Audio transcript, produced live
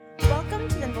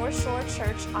North Shore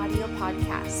Church audio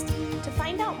podcast. To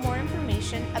find out more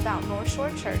information about North Shore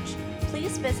Church,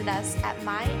 please visit us at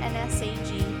mynsag.com.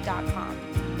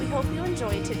 We hope you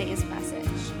enjoy today's message.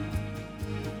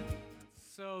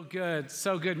 So good,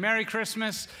 so good. Merry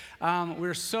Christmas.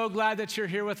 We're so glad that you're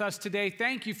here with us today.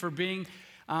 Thank you for being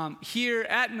here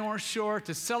at North Shore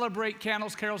to celebrate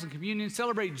candles, carols, and communion,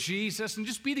 celebrate Jesus, and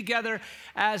just be together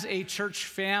as a church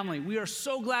family. We are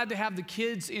so glad to have the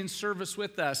kids in service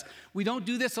with us. We don't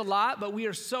do this a lot, but we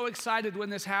are so excited when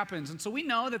this happens. And so we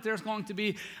know that there's going to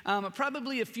be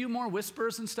probably a few more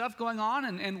whispers and stuff going on,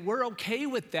 and we're okay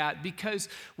with that because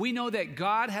we know that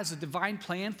God has a divine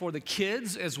plan for the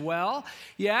kids as well,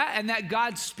 and that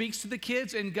God speaks to the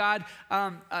kids, and God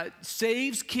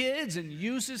saves kids and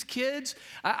uses kids.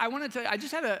 I want to tell you, I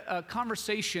just had a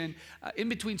conversation in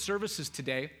between services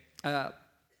today.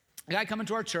 A guy coming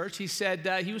to our church, he said,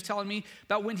 he was telling me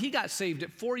about when he got saved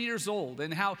at 4 years old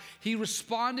and how he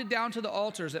responded down to the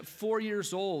altars at 4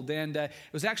 years old. And it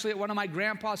was actually at one of my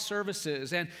grandpa's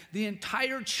services. And the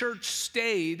entire church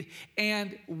stayed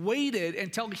and waited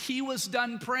until he was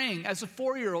done praying as a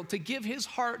 4-year-old to give his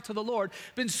heart to the Lord.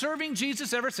 Been serving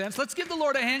Jesus ever since. Let's give the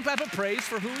Lord a hand clap of praise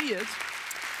for who he is.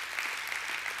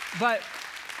 But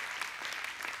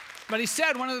he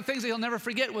said one of the things that he'll never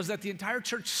forget was that the entire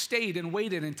church stayed and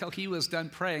waited until he was done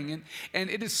praying. And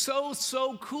it is so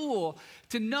cool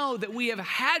to know that we have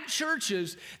had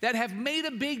churches that have made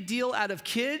a big deal out of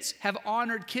kids, have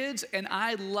honored kids, and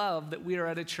I love that we are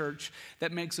at a church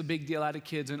that makes a big deal out of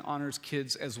kids and honors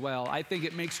kids as well. I think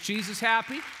it makes Jesus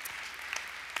happy.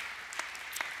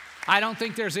 I don't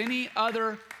think there's any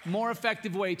other more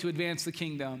effective way to advance the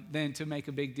kingdom than to make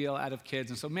a big deal out of kids.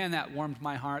 And so, man, that warmed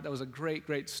my heart. That was a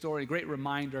great story, great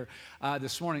reminder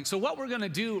this morning. So what we're going to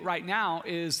do right now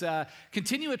is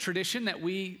continue a tradition that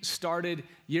we started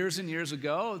years and years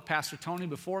ago. Pastor Tony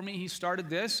before me, he started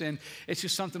this, and it's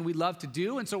just something we love to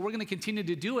do. And so we're going to continue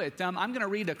to do it. I'm going to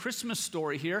read a Christmas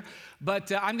story here,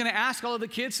 but I'm going to ask all of the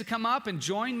kids to come up and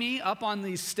join me up on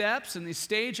these steps and the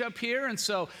stage up here. And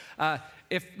so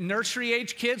if nursery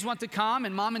age kids want to come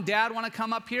and mom and dad want to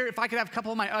come up here, if I could have a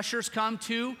couple of my ushers come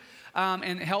too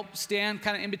and help stand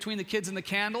kind of in between the kids and the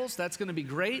candles, that's going to be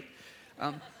great.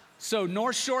 So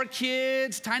North Shore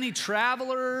kids, tiny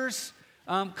travelers,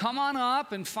 come on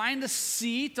up and find a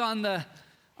seat on the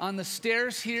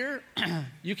stairs here.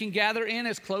 You can gather in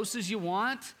as close as you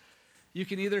want. You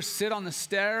can either sit on the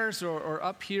stairs or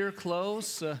up here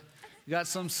close. You got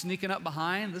some sneaking up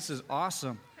behind. This is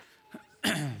awesome.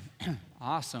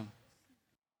 Awesome.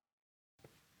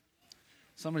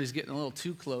 Somebody's getting a little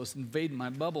too close, invading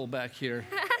my bubble back here.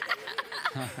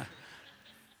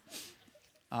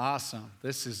 Awesome.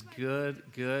 This is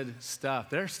good stuff.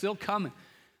 They're still coming.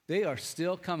 They are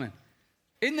still coming.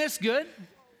 Isn't this good?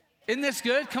 Isn't this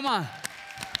good? Come on.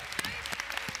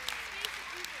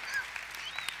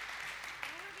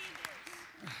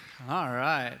 All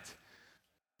right.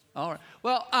 Well,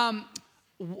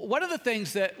 one of the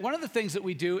things that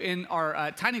we do in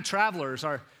our tiny travelers,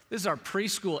 this is our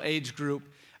preschool age group.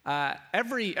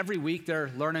 Every week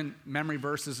they're learning memory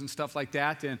verses and stuff like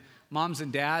that. And moms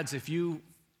and dads, if you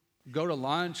go to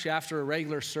lunch after a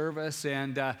regular service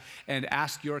and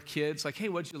ask your kids, like, hey,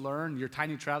 what'd you learn? Your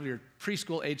tiny traveler, your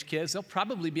preschool age kids, they'll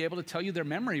probably be able to tell you their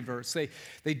memory verse.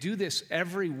 They do this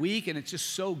every week, and it's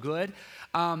just so good.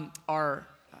 Our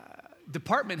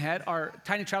department head, our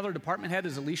tiny traveler department head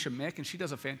is Alicia Mick, and she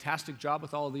does a fantastic job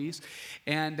with all of these.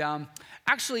 And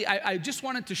actually, I just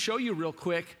wanted to show you real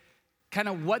quick kind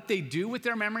of what they do with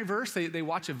their memory verse. They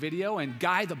watch a video, and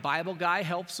Guy, the Bible guy,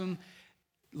 helps them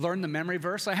learn the memory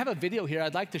verse. I have a video here.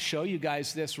 I'd like to show you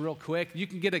guys this real quick. You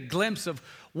can get a glimpse of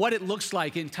what it looks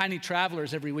like in Tiny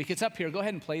Travelers every week. It's up here. Go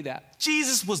ahead and play that.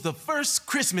 Jesus was the first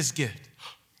Christmas gift.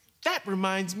 That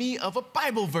reminds me of a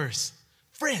Bible verse.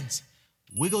 Friends,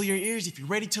 wiggle your ears if you're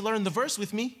ready to learn the verse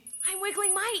with me. I'm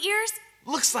wiggling my ears.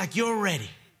 Looks like you're ready.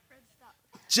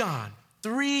 John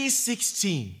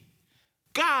 3:16.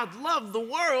 God loved the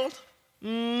world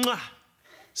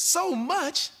so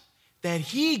much that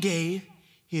he gave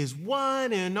his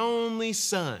one and only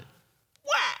son.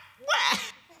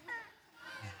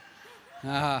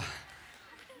 Well,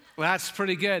 that's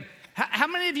pretty good. How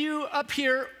many of you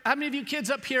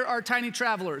kids up here are tiny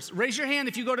travelers? Raise your hand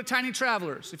if you go to Tiny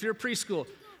Travelers, if you're a preschool.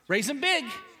 Raise them big.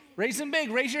 Raise them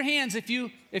big. Raise your hands if you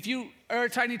are a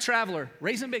tiny traveler.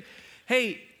 Raise them big.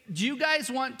 Hey, do you guys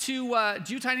want to,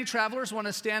 do you tiny travelers want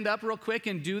to stand up real quick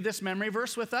and do this memory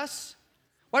verse with us?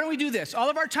 Why don't we do this? All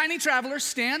of our tiny travelers,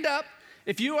 stand up.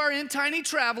 If you are in Tiny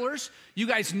Travelers, you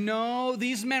guys know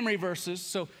these memory verses,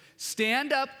 so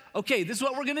stand up. Okay, this is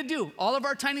what we're going to do. All of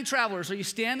our tiny travelers, are you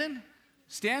standing?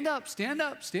 Stand up, stand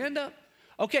up, stand up.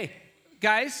 Okay,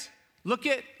 guys, look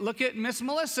at Miss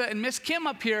Melissa and Miss Kim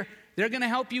up here. They're going to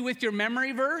help you with your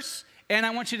memory verse, and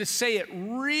I want you to say it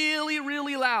really,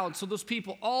 really loud so those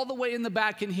people all the way in the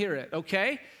back can hear it,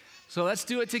 okay? So let's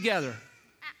do it together.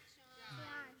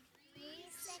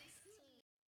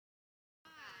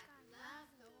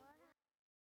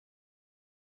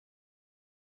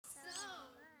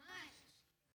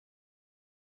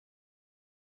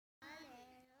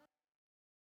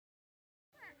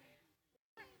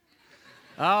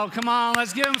 Oh, come on,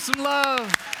 let's give them some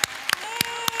love.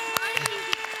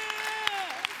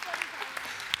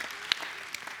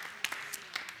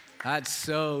 That's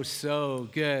so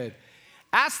good.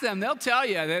 Ask them, they'll tell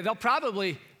you. They'll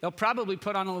probably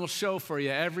put on a little show for you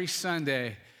every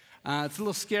Sunday. It's a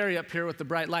little scary up here with the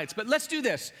bright lights, but let's do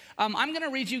this. I'm going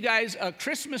to read you guys a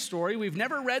Christmas story. We've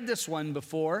never read this one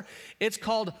before. It's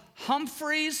called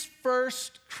Humphrey's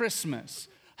First Christmas.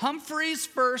 Humphrey's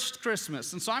First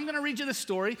Christmas. And so I'm going to read you the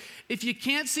story. If you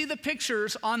can't see the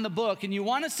pictures on the book and you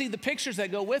want to see the pictures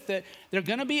that go with it, they're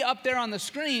going to be up there on the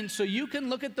screen so you can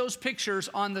look at those pictures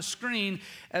on the screen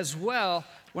as well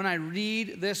when I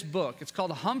read this book. It's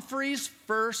called Humphrey's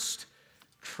First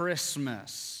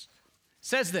Christmas. It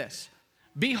says this,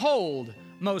 "Behold,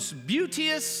 most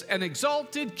beauteous and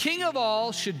exalted King of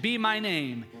all should be my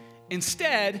name.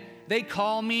 Instead, they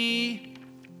call me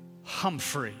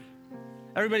Humphrey."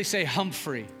 Everybody say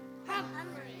Humphrey.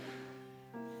 Humphrey.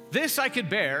 This I could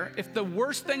bear if the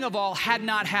worst thing of all had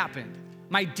not happened.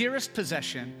 My dearest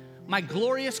possession, my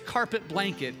glorious carpet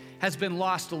blanket, has been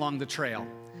lost along the trail.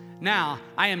 Now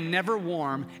I am never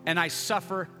warm and I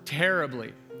suffer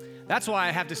terribly. That's why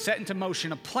I have to set into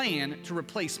motion a plan to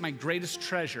replace my greatest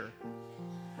treasure.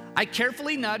 I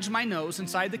carefully nudge my nose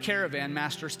inside the caravan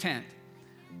master's tent.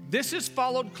 This is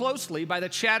followed closely by the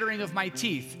chattering of my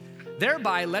teeth,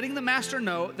 thereby letting the master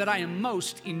know that I am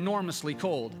most enormously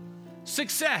cold.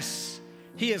 Success!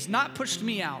 He has not pushed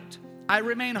me out. I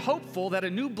remain hopeful that a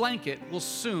new blanket will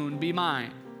soon be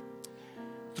mine.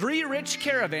 3 rich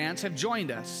caravans have joined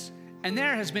us, and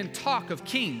there has been talk of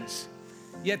kings.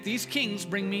 Yet these kings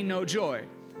bring me no joy,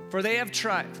 for they have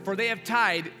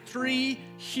tied 3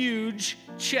 huge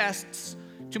chests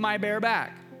to my bare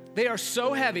back. They are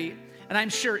so heavy, and I'm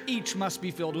sure each must be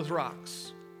filled with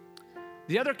rocks.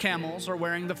 The other camels are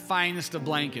wearing the finest of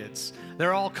blankets.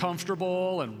 They're all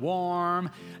comfortable and warm.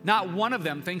 Not one of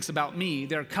them thinks about me,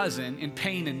 their cousin, in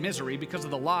pain and misery because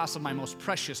of the loss of my most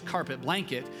precious carpet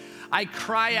blanket. I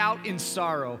cry out in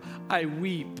sorrow. I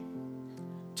weep.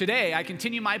 Today, I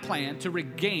continue my plan to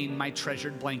regain my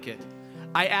treasured blanket.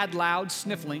 I add loud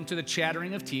sniffling to the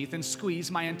chattering of teeth and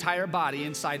squeeze my entire body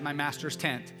inside my master's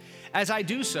tent. As I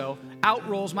do so, out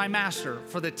rolls my master,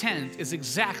 for the tent is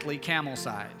exactly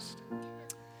camel-sized.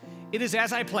 It is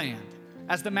as I planned.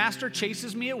 As the master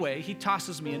chases me away, he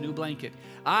tosses me a new blanket.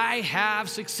 I have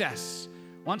success.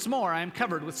 Once more, I am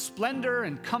covered with splendor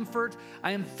and comfort.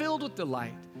 I am filled with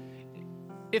delight.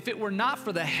 If it were not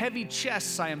for the heavy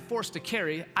chests I am forced to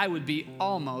carry, I would be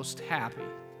almost happy.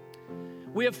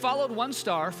 We have followed one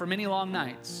star for many long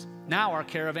nights. Now our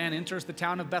caravan enters the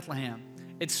town of Bethlehem.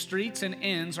 Its streets and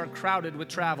inns are crowded with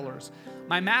travelers.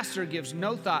 My master gives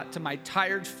no thought to my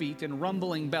tired feet and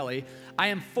rumbling belly. I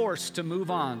am forced to move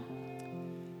on.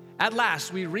 At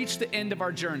last, we reach the end of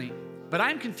our journey, but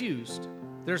I am confused.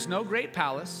 There's no great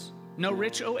palace, no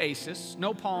rich oasis,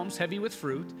 no palms heavy with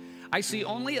fruit. I see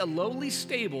only a lowly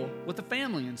stable with a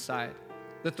family inside.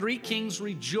 The 3 kings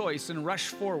rejoice and rush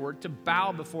forward to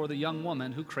bow before the young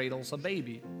woman who cradles a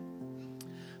baby.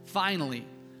 Finally,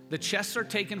 the chests are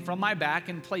taken from my back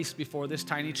and placed before this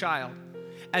tiny child.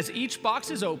 As each box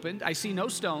is opened, I see no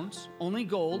stones, only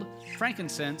gold,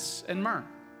 frankincense, and myrrh.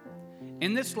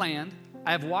 In this land,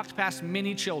 I have walked past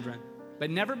many children, but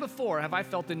never before have I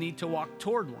felt the need to walk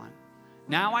toward one.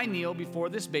 Now I kneel before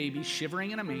this baby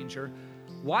shivering in a manger.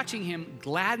 Watching him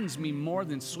gladdens me more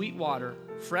than sweet water,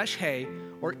 fresh hay,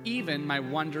 or even my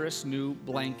wondrous new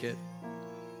blanket.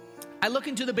 I look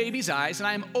into the baby's eyes and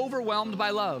I am overwhelmed by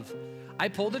love. I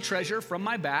pull the treasure from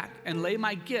my back and lay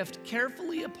my gift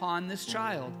carefully upon this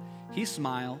child. He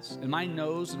smiles, and my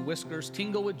nose and whiskers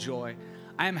tingle with joy.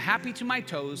 I am happy to my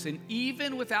toes, and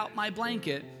even without my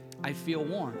blanket, I feel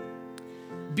warm.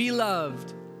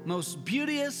 Beloved, most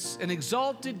beauteous and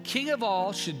exalted King of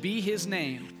all should be his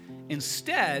name.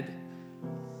 Instead,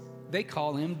 they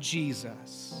call him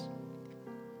Jesus.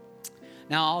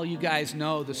 Now, all you guys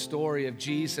know the story of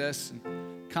Jesus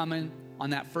coming on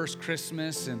that first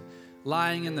Christmas and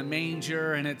lying in the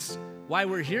manger, and it's why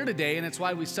we're here today, and it's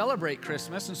why we celebrate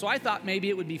Christmas. And so I thought maybe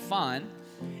it would be fun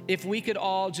if we could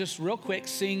all just real quick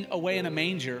sing Away in a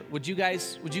Manger. Would you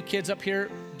kids up here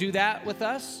do that with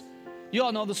us? You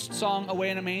all know the song Away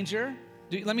in a Manger?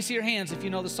 Let me see your hands if you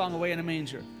know the song Away in a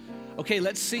Manger. Okay,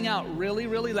 let's sing out really,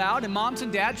 really loud. And moms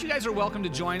and dads, you guys are welcome to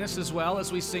join us as well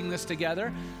as we sing this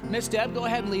together. Miss Deb, go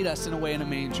ahead and lead us in Away in a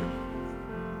Manger.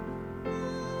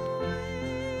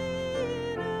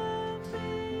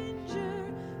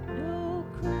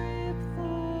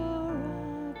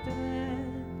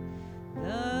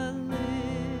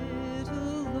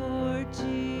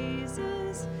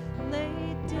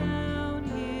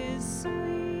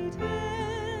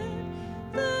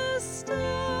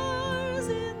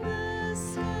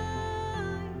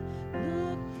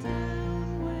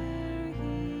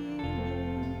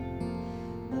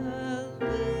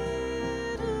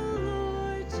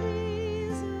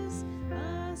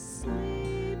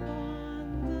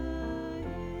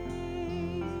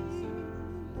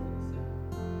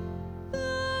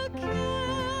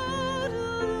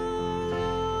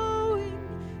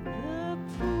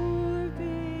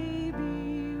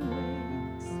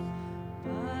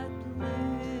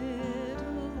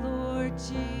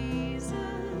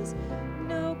 Jesus,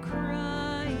 no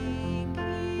crying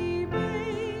he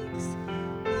makes.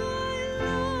 I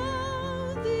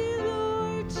love thee,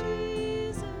 Lord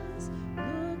Jesus.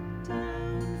 Look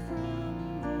down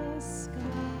from the sky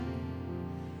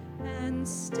and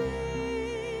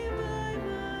stay by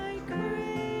my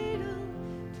cradle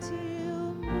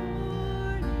till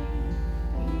morning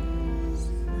is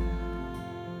nigh.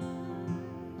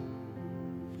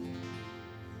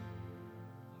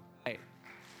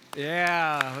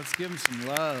 Yeah, let's give him some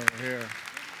love here.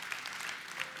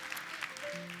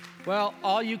 Well,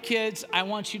 all you kids, I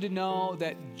want you to know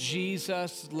that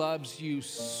Jesus loves you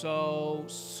so,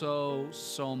 so,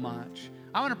 so much.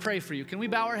 I want to pray for you. Can we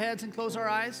bow our heads and close our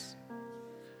eyes?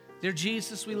 Dear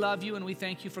Jesus, we love you and we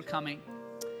thank you for coming.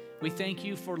 We thank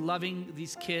you for loving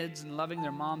these kids and loving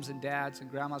their moms and dads and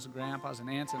grandmas and grandpas and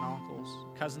aunts and uncles,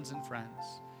 cousins and friends.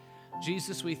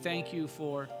 Jesus, we thank you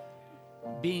for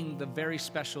being the very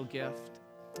special gift.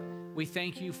 We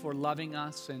thank you for loving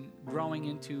us and growing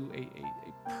into a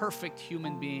perfect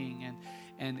human being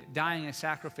and dying a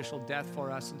sacrificial death for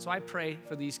us. And so I pray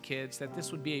for these kids that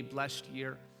this would be a blessed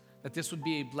year, that this would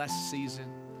be a blessed season.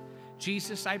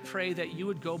 Jesus, I pray that you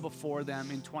would go before them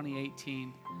in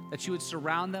 2018, that you would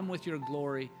surround them with your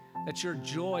glory, that your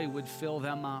joy would fill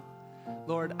them up.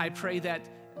 Lord, I pray that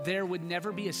there would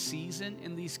never be a season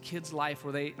in these kids' life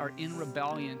where they are in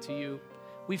rebellion to you.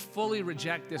 We fully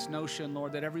reject this notion,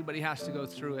 Lord, that everybody has to go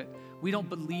through it. We don't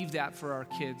believe that for our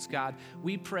kids, God.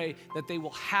 We pray that they will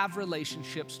have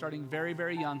relationships starting very,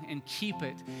 very young and keep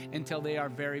it until they are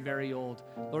very, very old.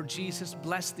 Lord Jesus,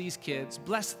 bless these kids,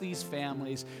 bless these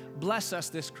families, bless us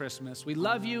this Christmas. We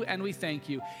love you and we thank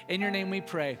you. In your name we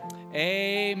pray.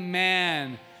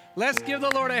 Amen. Let's give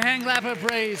the Lord a hand clap of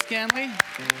praise, can we?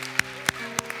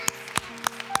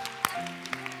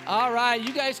 All right,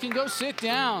 you guys can go sit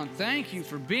down. Thank you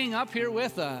for being up here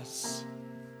with us.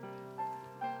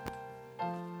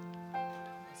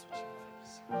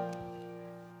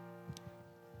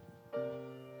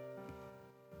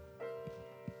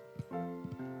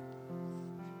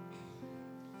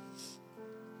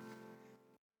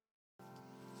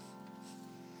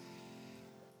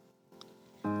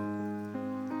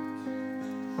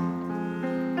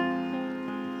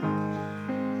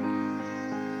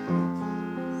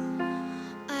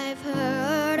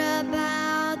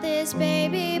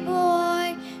 Baby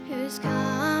boy who's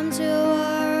come to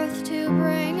earth to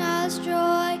bring us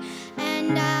joy,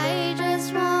 and I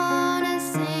just want to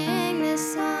sing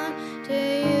this song to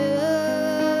you.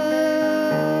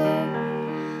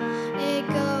 It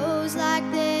goes like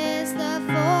this: the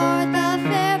fourth, the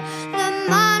fifth, the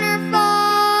minor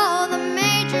fall, the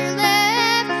major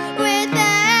lift. With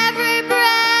every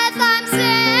breath I'm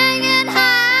singing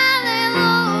hallelujah.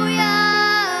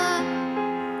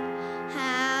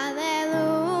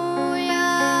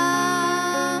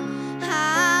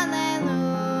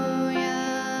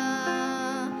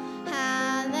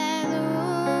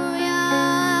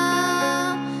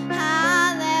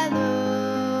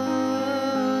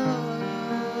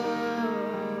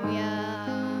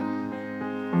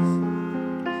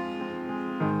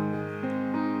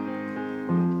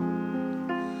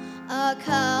 A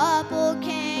couple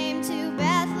came to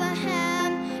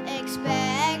Bethlehem,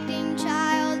 expecting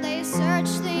child. They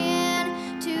searched the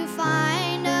inn to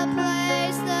find a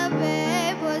place. The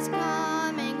babe was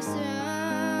coming soon.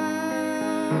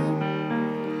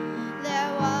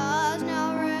 There was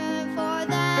no room for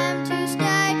them to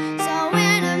stay, so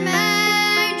in a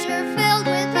manger filled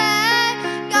with hay,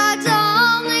 God's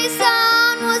only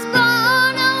Son was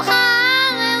born.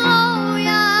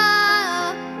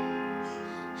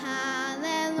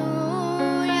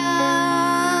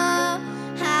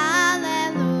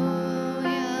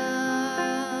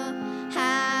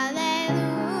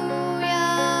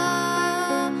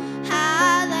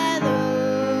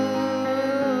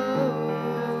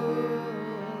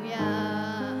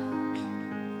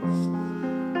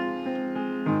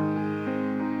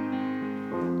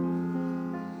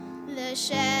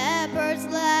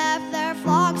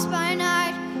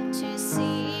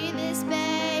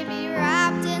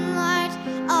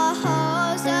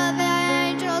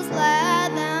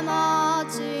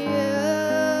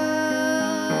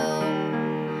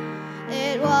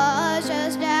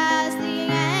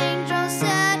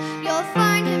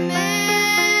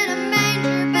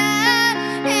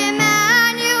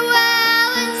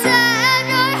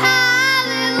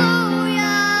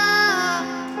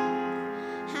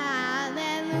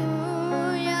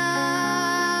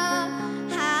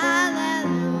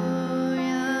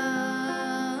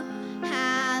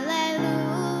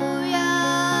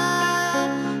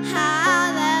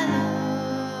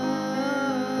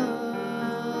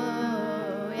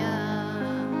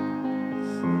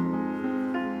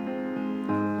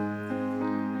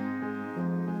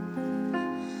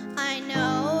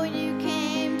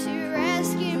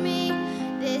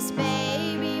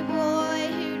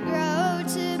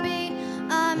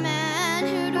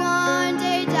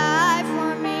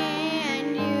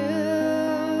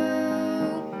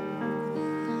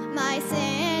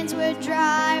 sins would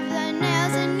drive the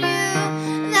nails in you.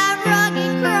 That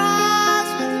rugged cross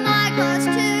was my cross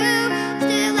too.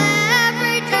 Still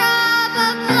every drop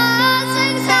of blood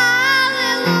sings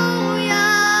hallelujah.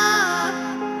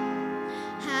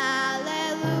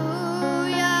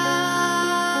 Hallelujah.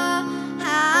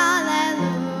 Hallelujah.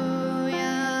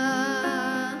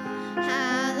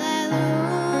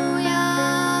 Hallelujah.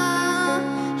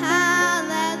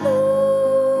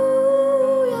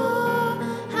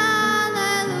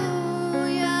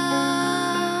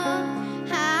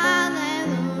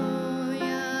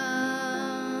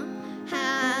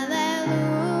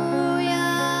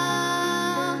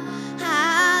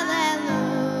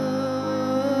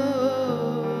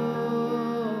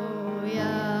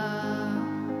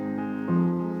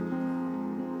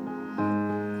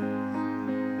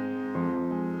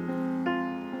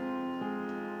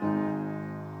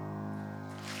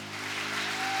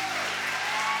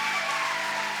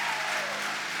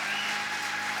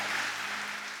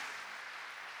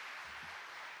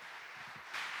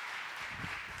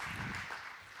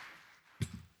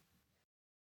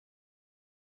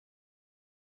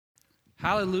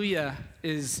 Hallelujah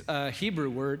is a Hebrew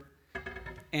word,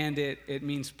 and it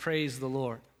means praise the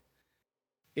Lord.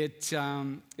 It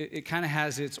kind of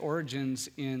has its origins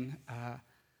in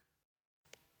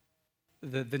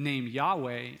the name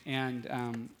Yahweh,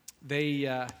 and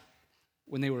they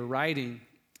when they were writing,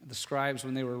 the scribes,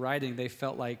 when they were writing, they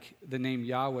felt like the name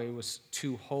Yahweh was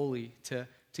too holy to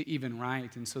even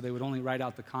write, and so they would only write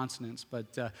out the consonants.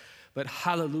 But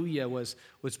hallelujah was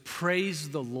praise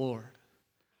the Lord.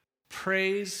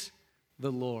 Praise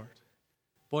the Lord.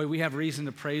 Boy, we have reason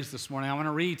to praise this morning. I want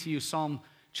to read to you Psalm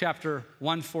chapter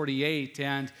 148,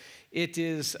 and it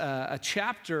is a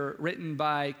chapter written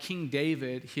by King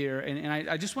David here, and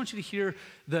I just want you to hear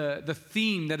the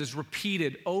theme that is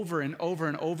repeated over and over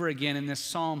and over again in this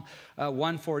Psalm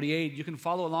 148. You can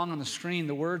follow along on the screen.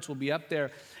 The words will be up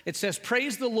there. It says,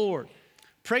 praise the Lord.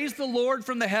 Praise the Lord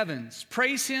from the heavens.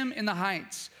 Praise him in the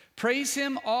heights. Praise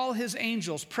him, all his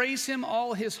angels. Praise him,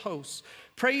 all his hosts.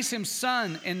 Praise him,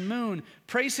 sun and moon.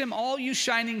 Praise him, all you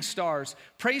shining stars.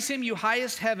 Praise him, you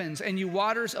highest heavens and you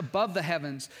waters above the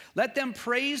heavens. Let them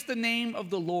praise the name of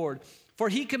the Lord. For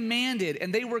he commanded,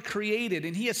 and they were created,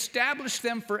 and he established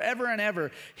them forever and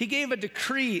ever. He gave a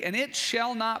decree, and it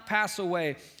shall not pass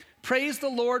away. Praise the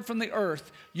Lord from the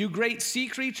earth, you great sea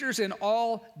creatures in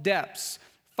all depths.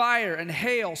 Fire and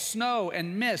hail, snow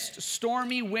and mist,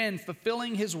 stormy wind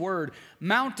fulfilling his word,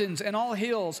 mountains and all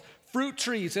hills, fruit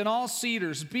trees and all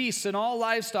cedars, beasts and all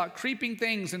livestock, creeping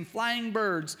things and flying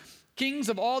birds, kings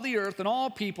of all the earth and all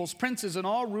peoples, princes and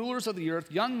all rulers of the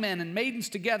earth, young men and maidens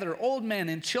together, old men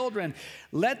and children.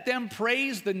 Let them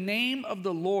praise the name of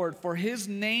the Lord, for his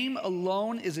name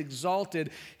alone is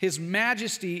exalted. His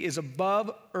majesty is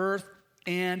above earth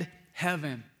and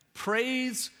heaven.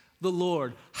 Praise the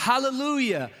Lord.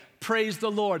 Hallelujah. Praise the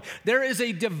Lord. There is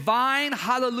a divine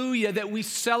hallelujah that we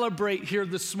celebrate here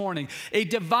this morning. A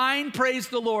divine praise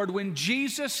the Lord when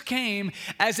Jesus came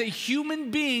as a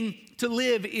human being to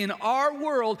live in our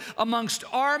world amongst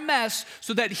our mess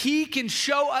so that he can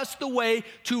show us the way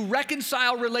to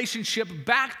reconcile relationship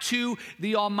back to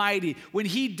the Almighty. When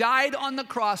he died on the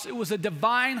cross, it was a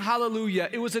divine hallelujah.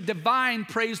 It was a divine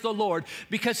praise the Lord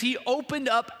because he opened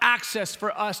up access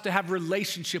for us to have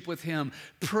relationship with him.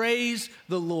 Praise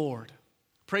the Lord.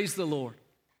 Praise the Lord.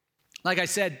 Like I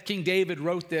said, King David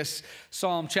wrote this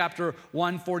Psalm chapter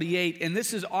 148, and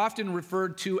this is often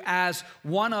referred to as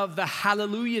one of the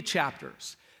Hallelujah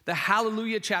chapters. The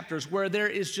Hallelujah chapters where there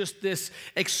is just this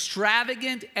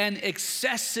extravagant and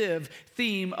excessive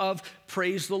theme of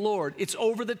praise the Lord. It's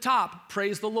over the top,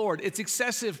 praise the Lord. It's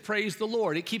excessive, praise the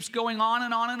Lord. It keeps going on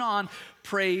and on and on,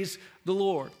 praise the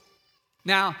Lord.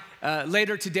 Now,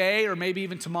 later today, or maybe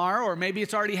even tomorrow, or maybe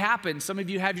it's already happened, some of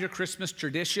you have your Christmas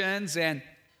traditions, and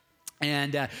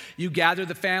you gather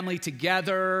the family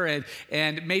together,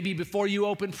 and maybe before you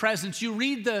open presents, you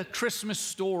read the Christmas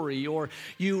story, or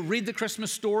you read the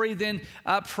Christmas story, then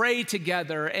pray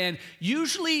together. And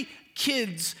usually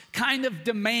kids kind of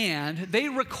they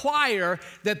require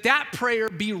that prayer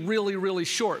be really, really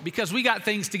short because we got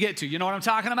things to get to. You know what I'm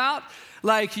talking about?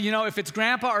 Like, you know, if it's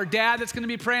grandpa or dad that's going to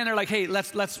be praying, they're like, hey,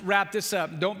 let's wrap this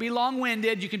up. Don't be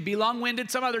long-winded. You can be long-winded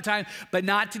some other time, but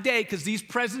not today because these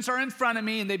presents are in front of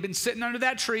me and they've been sitting under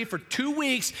that tree for 2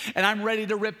 weeks and I'm ready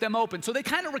to rip them open. So they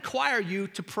kind of require you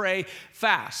to pray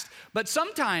fast. But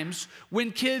sometimes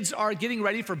when kids are getting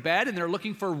ready for bed and they're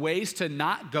looking for ways to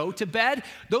not go to bed,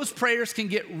 those prayers can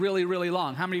get really, really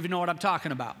long. How many of you know what I'm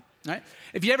talking about? right?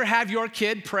 If you ever have your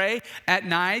kid pray at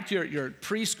night, your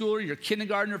preschooler, your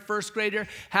kindergartner, first grader,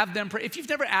 have them pray. If you've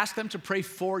never asked them to pray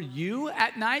for you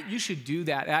at night, you should do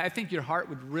that. I think your heart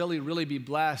would really, really be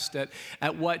blessed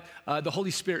at what the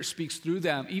Holy Spirit speaks through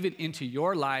them, even into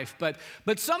your life. But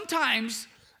sometimes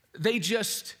they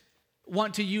just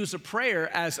want to use a prayer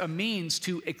as a means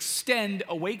to extend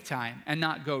awake time and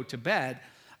not go to bed.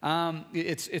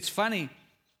 It's funny.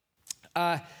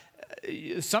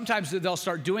 Sometimes they'll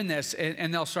start doing this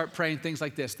and they'll start praying things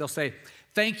like this. They'll say,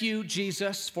 thank you,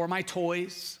 Jesus, for my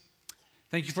toys.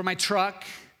 Thank you for my truck,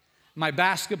 my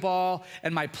basketball,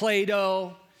 and my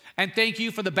Play-Doh. And thank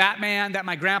you for the Batman that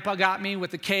my grandpa got me with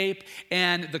the cape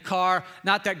and the car.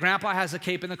 Not that grandpa has a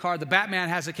cape in the car, the Batman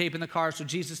has a cape in the car. So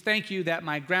Jesus, thank you that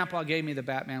my grandpa gave me the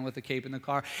Batman with the cape in the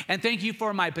car. And thank you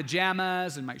for my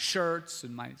pajamas and my shirts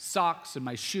and my socks and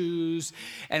my shoes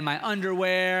and my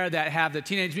underwear that have the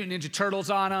Teenage Mutant Ninja Turtles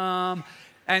on them.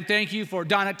 And thank you for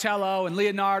Donatello and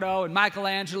Leonardo and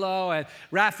Michelangelo and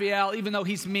Raphael, even though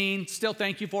he's mean, still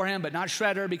thank you for him, but not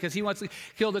Shredder because he wants to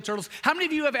kill the turtles. How many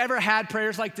of you have ever had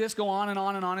prayers like this go on and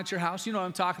on and on at your house? You know what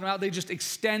I'm talking about. They just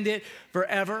extend it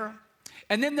forever.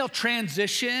 And then they'll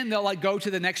transition. They'll like go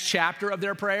to the next chapter of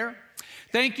their prayer.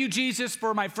 Thank you, Jesus,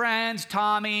 for my friends,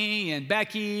 Tommy and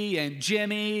Becky and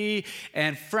Jimmy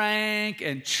and Frank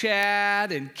and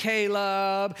Chad and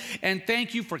Caleb. And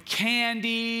thank you for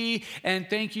Candy. And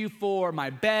thank you for my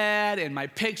bed and my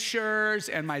pictures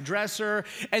and my dresser.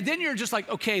 And then you're just like,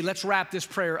 okay, let's wrap this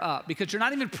prayer up because you're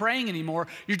not even praying anymore.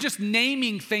 You're just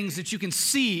naming things that you can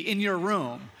see in your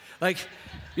room. Like,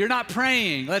 you're not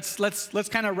praying. Let's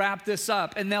kind of wrap this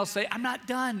up. And they'll say, I'm not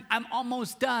done. I'm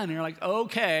almost done. And you're like,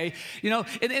 okay. You know,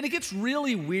 and it gets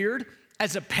really weird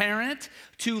as a parent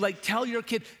to like tell your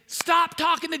kid, stop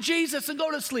talking to Jesus and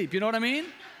go to sleep. You know what I mean?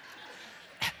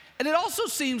 And it also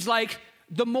seems like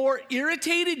the more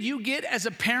irritated you get as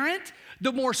a parent,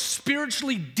 the more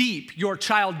spiritually deep your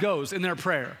child goes in their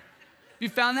prayer. You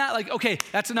found that? Like, okay,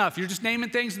 that's enough. You're just naming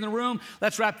things in the room.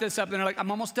 Let's wrap this up. And they're like, I'm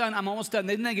almost done. I'm almost done.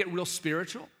 Then they get real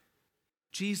spiritual.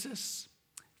 Jesus,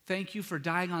 thank you for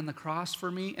dying on the cross for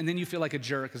me. And then you feel like a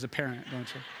jerk as a parent,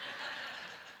 don't you?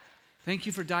 Thank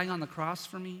you for dying on the cross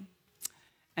for me.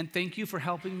 And thank you for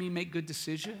helping me make good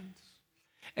decisions.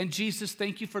 And Jesus,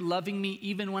 thank you for loving me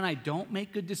even when I don't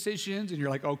make good decisions. And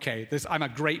you're like, okay, I'm a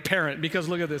great parent because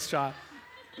look at this child.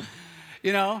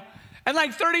 You know? And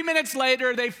like 30 minutes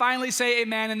later, they finally say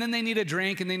amen, and then they need a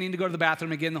drink, and they need to go to the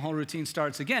bathroom again. The whole routine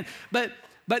starts again. But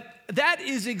that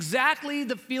is exactly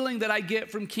the feeling that I get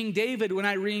from King David when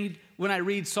I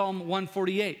read Psalm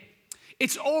 148.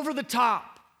 It's over the top.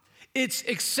 It's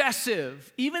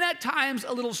excessive, even at times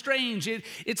a little strange.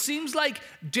 It seems like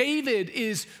David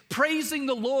is praising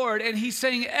the Lord, and he's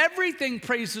saying everything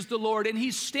praises the Lord, and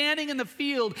he's standing in the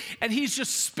field, and he's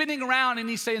just spinning around, and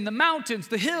he's saying the mountains,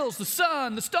 the hills, the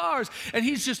sun, the stars, and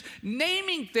he's just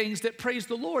naming things that praise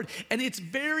the Lord. And it's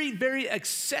very, very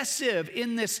excessive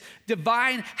in this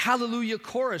divine hallelujah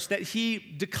chorus that he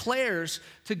declares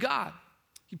to God.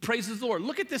 He praises the Lord.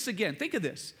 Look at this again. Think of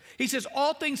this. He says,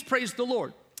 all things praise the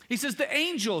Lord. He says the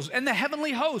angels and the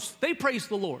heavenly hosts, they praise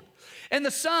the Lord. And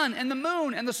the sun and the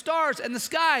moon and the stars and the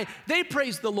sky, they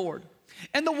praise the Lord.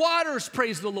 And the waters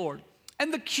praise the Lord.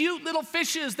 And the cute little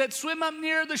fishes that swim up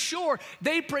near the shore,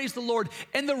 they praise the Lord.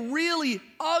 And the really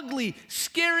ugly,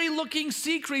 scary looking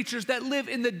sea creatures that live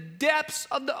in the depths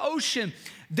of the ocean,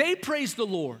 they praise the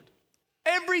Lord.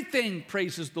 Everything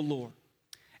praises the Lord.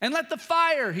 And let the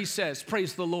fire, he says,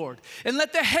 praise the Lord. And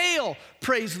let the hail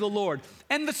praise the Lord.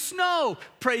 And the snow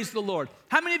praise the Lord.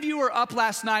 How many of you were up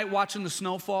last night watching the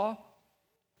snow fall?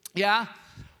 Yeah?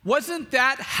 Wasn't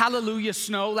that hallelujah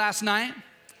snow last night?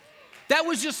 That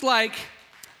was just like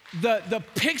the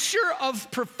picture of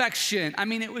perfection. I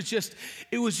mean, it was just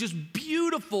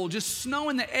beautiful, just snow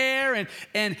in the air,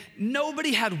 and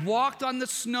nobody had walked on the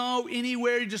snow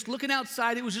anywhere. You're just looking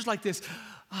outside. It was just like this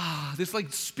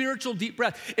like spiritual deep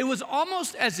breath. It was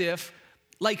almost as if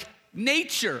like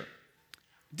nature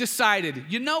decided,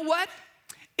 you know what?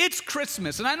 It's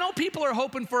Christmas. And I know people are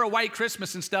hoping for a white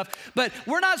Christmas and stuff, but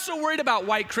we're not so worried about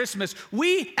white Christmas.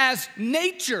 We as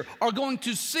nature are going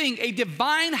to sing a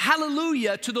divine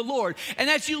hallelujah to the Lord. And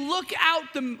as you look out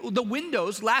the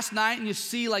windows last night and you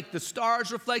see like the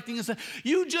stars reflecting and stuff,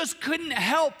 you just couldn't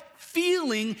help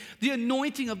feeling the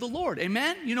anointing of the Lord.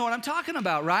 Amen? You know what I'm talking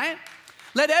about, right?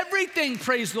 Let everything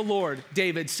praise the Lord,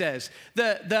 David says.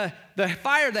 The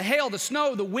fire, the hail, the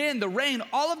snow, the wind, the rain,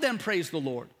 all of them praise the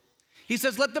Lord. He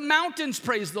says, let the mountains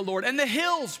praise the Lord, and the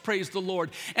hills praise the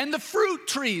Lord, and the fruit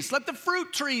trees, let the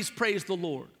fruit trees praise the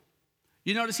Lord.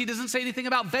 You notice he doesn't say anything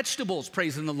about vegetables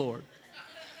praising the Lord.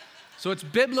 So it's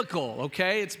biblical,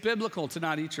 okay? It's biblical to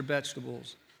not eat your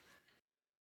vegetables.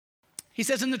 He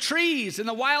says, in the trees and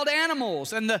the wild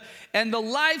animals and the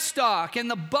livestock and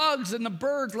the bugs and the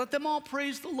birds, let them all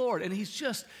praise the Lord. And he's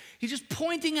just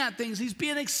pointing at things. He's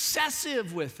being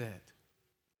excessive with it.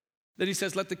 Then he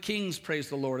says, let the kings praise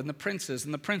the Lord, and the princes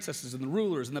and the princesses and the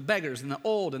rulers and the beggars and the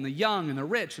old and the young and the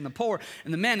rich and the poor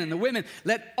and the men and the women.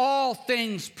 Let all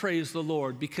things praise the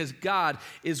Lord, because God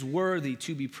is worthy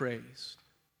to be praised.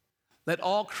 Let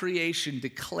all creation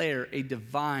declare a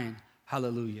divine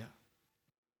hallelujah.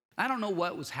 I don't know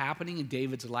what was happening in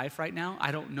David's life right now.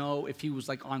 I don't know if he was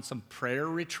like on some prayer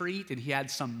retreat and he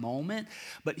had some moment,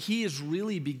 but he is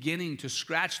really beginning to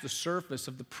scratch the surface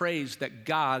of the praise that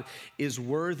God is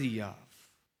worthy of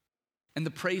and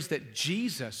the praise that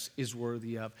Jesus is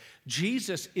worthy of.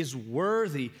 Jesus is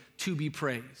worthy to be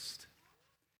praised.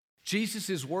 Jesus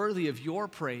is worthy of your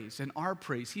praise and our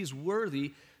praise. He is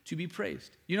worthy to be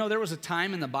praised. You know, there was a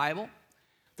time in the Bible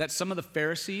that some of the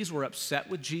Pharisees were upset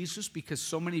with Jesus because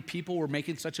so many people were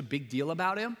making such a big deal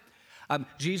about him.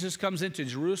 Jesus comes into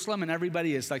Jerusalem and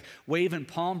everybody is like waving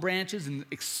palm branches and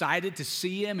excited to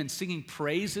see him and singing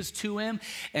praises to him.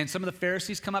 And some of the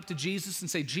Pharisees come up to Jesus and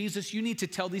say, Jesus, you need to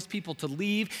tell these people to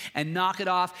leave and knock it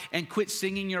off and quit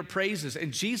singing your praises.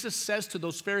 And Jesus says to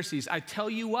those Pharisees, I tell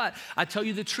you what, I tell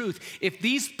you the truth. If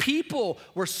these people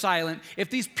were silent, if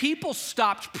these people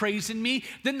stopped praising me,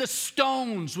 then the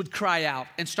stones would cry out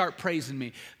and start praising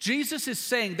me. Jesus is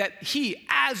saying that he,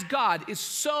 as God, is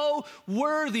so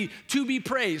worthy to be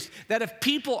praised that if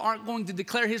people aren't going to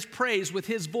declare his praise with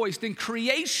his voice, then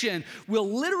creation will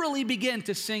literally begin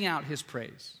to sing out his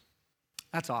praise.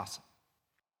 That's awesome.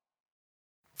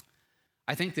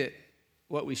 I think that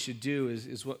what we should do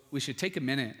is what we should take a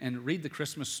minute and read the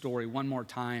Christmas story one more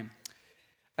time.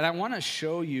 And I want to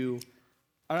show you,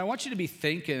 and I want you to be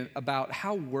thinking about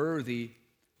how worthy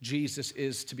Jesus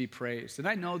is to be praised. And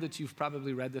I know that you've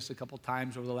probably read this a couple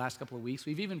times over the last couple of weeks.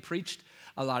 We've even preached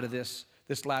a lot of this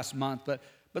last month, but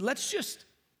let's just,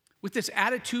 with this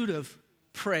attitude of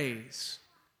praise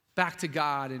back to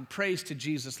God and praise to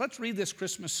Jesus, let's read this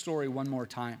Christmas story one more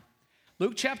time.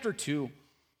 Luke chapter 2,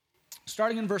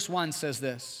 starting in verse 1, says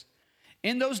this: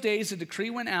 In those days a decree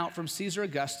went out from Caesar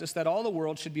Augustus that all the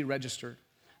world should be registered.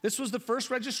 This was the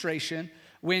first registration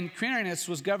when Quirinius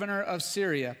was governor of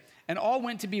Syria, and all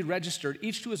went to be registered,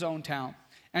 each to his own town.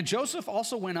 And Joseph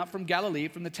also went up from Galilee,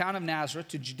 from the town of Nazareth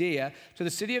to Judea, to the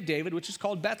city of David, which is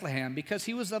called Bethlehem, because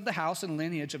he was of the house and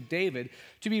lineage of David,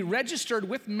 to be registered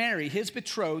with Mary, his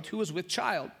betrothed, who was with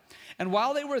child. And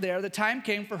while they were there, the time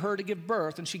came for her to give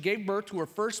birth, and she gave birth to her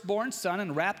firstborn son,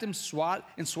 and wrapped him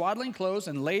in swaddling clothes,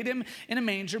 and laid him in a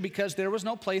manger, because there was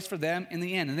no place for them in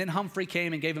the inn. And then Humphrey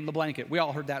came and gave him the blanket. We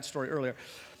all heard that story earlier.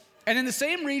 And in the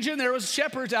same region, there was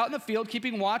shepherds out in the field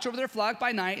keeping watch over their flock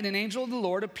by night, and an angel of the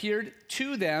Lord appeared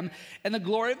to them, and the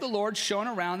glory of the Lord shone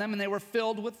around them, and they were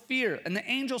filled with fear. And the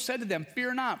angel said to them,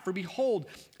 Fear not, for behold,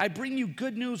 I bring you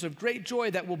good news of great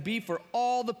joy that will be for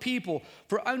all the people.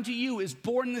 For unto you is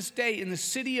born this day in the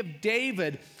city of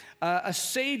David a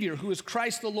Savior, who is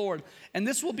Christ the Lord. And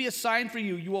this will be a sign for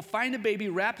you. You will find a baby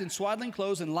wrapped in swaddling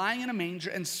clothes and lying in a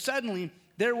manger. And suddenly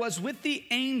there was with the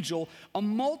angel a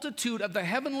multitude of the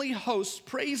heavenly hosts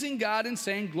praising God and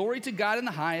saying, Glory to God in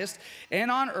the highest, and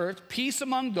on earth peace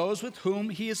among those with whom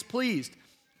he is pleased.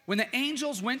 When the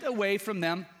angels went away from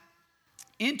them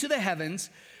into the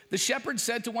heavens, the shepherds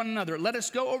said to one another, Let us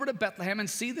go over to Bethlehem and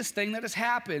see this thing that has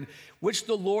happened, which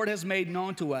the Lord has made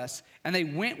known to us. And they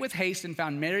went with haste and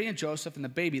found Mary and Joseph and the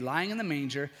baby lying in the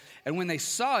manger. And when they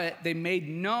saw it, they made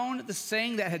known the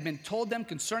saying that had been told them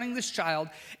concerning this child.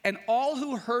 And all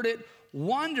who heard it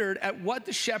wondered at what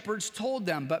the shepherds told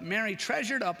them. But Mary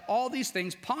treasured up all these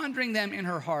things, pondering them in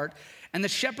her heart. And the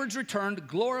shepherds returned,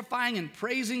 glorifying and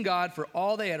praising God for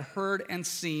all they had heard and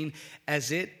seen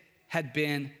as it had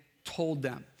been told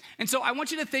them. And so I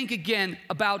want you to think again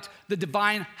about the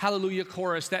divine hallelujah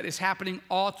chorus that is happening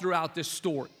all throughout this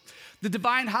story. The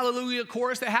divine hallelujah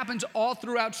chorus that happens all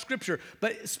throughout Scripture,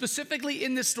 but specifically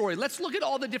in this story. Let's look at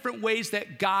all the different ways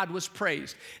that God was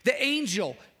praised. The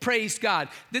angel praised God.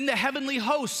 Then the heavenly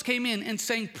hosts came in and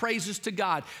sang praises to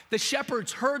God. The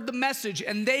shepherds heard the message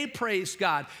and they praised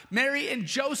God. Mary and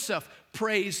Joseph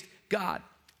praised God.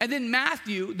 And then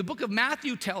Matthew, the book of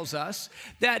Matthew tells us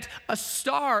that a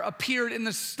star appeared in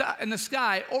the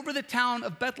sky over the town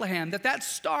of Bethlehem, that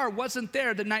star wasn't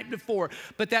there the night before,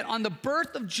 but that on the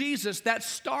birth of Jesus, that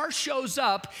star shows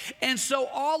up, and so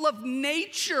all of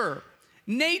nature,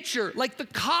 like the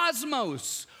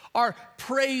cosmos, are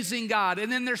praising God.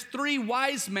 And then there's 3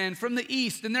 wise men from the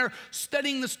east, and they're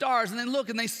studying the stars. And then look,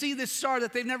 and they see this star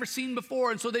that they've never seen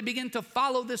before. And so they begin to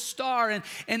follow this star.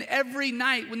 And every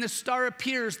night when this star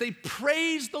appears, they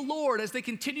praise the Lord as they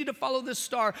continue to follow this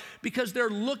star because they're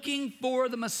looking for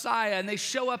the Messiah. And they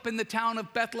show up in the town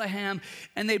of Bethlehem,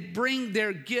 and they bring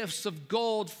their gifts of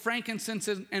gold, frankincense,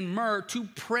 and myrrh to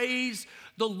praise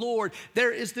the Lord.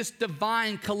 There is this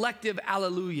divine collective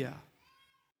alleluia.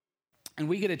 And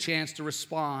we get a chance to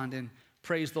respond and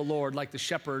praise the Lord like the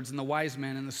shepherds and the wise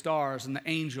men and the stars and the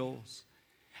angels.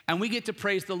 And we get to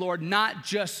praise the Lord not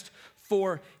just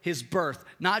for his birth,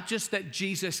 not just that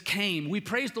Jesus came. We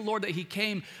praise the Lord that he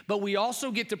came, but we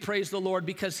also get to praise the Lord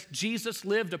because Jesus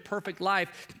lived a perfect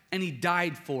life and he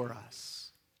died for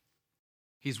us.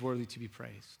 He's worthy to be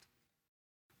praised.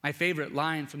 My favorite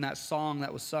line from that song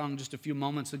that was sung just a few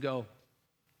moments ago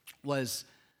was,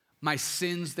 "My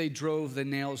sins, they drove the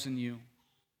nails in you.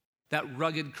 That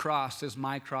rugged cross is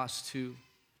my cross too.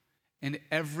 And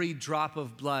every drop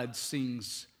of blood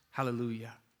sings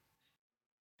hallelujah."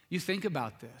 You think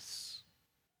about this.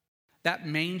 That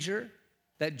manger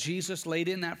that Jesus laid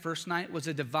in that first night was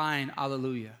a divine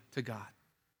hallelujah to God.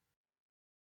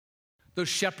 Those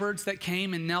shepherds that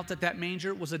came and knelt at that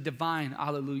manger was a divine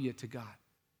hallelujah to God.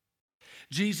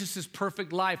 Jesus'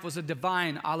 perfect life was a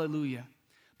divine hallelujah.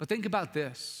 But think about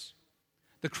this.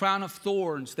 The crown of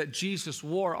thorns that Jesus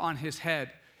wore on his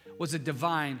head was a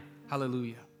divine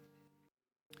hallelujah.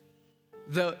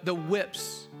 The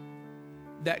whips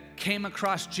that came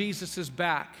across Jesus'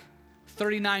 back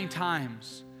 39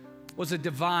 times was a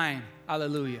divine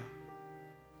hallelujah.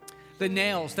 The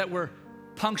nails that were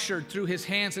punctured through his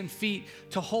hands and feet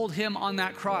to hold him on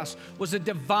that cross was a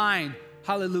divine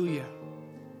hallelujah.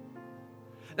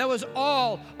 That was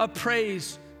all a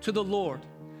praise to the Lord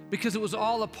because it was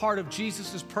all a part of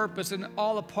Jesus' purpose and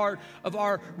all a part of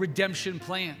our redemption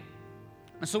plan.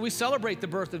 And so we celebrate the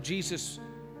birth of Jesus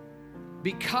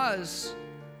because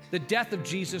the death of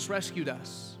Jesus rescued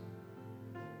us,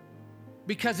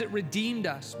 because it redeemed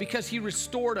us, because he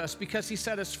restored us, because he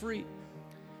set us free.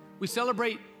 We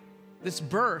celebrate this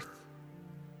birth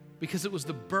because it was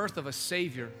the birth of a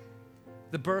Savior,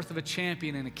 the birth of a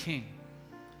champion and a king.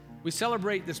 We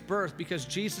celebrate this birth because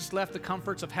Jesus left the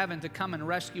comforts of heaven to come and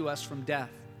rescue us from death.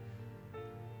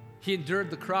 He endured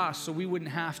the cross so we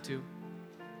wouldn't have to.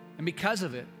 And because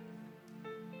of it,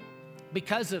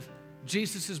 because of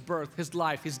Jesus' birth, his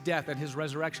life, his death, and his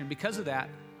resurrection, because of that,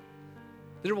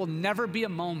 there will never be a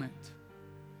moment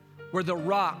where the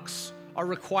rocks are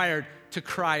required to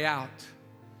cry out,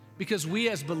 because we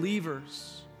as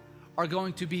believers are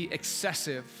going to be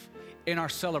excessive in our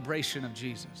celebration of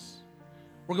Jesus.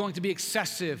 We're going to be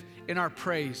excessive in our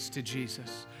praise to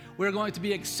Jesus. We're going to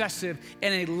be excessive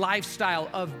in a lifestyle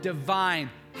of divine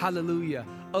hallelujah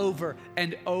over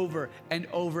and over and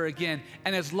over again.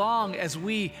 And as long as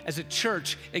we as a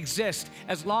church exist,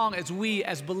 as long as we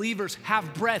as believers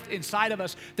have breath inside of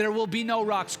us, there will be no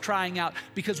rocks crying out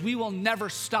because we will never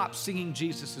stop singing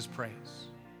Jesus' praise.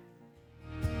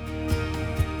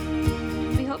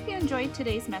 We hope you enjoyed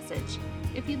today's message.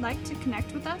 If you'd like to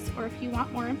connect with us or if you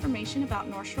want more information about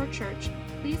North Shore Church,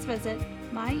 please visit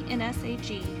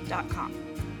mynsag.com.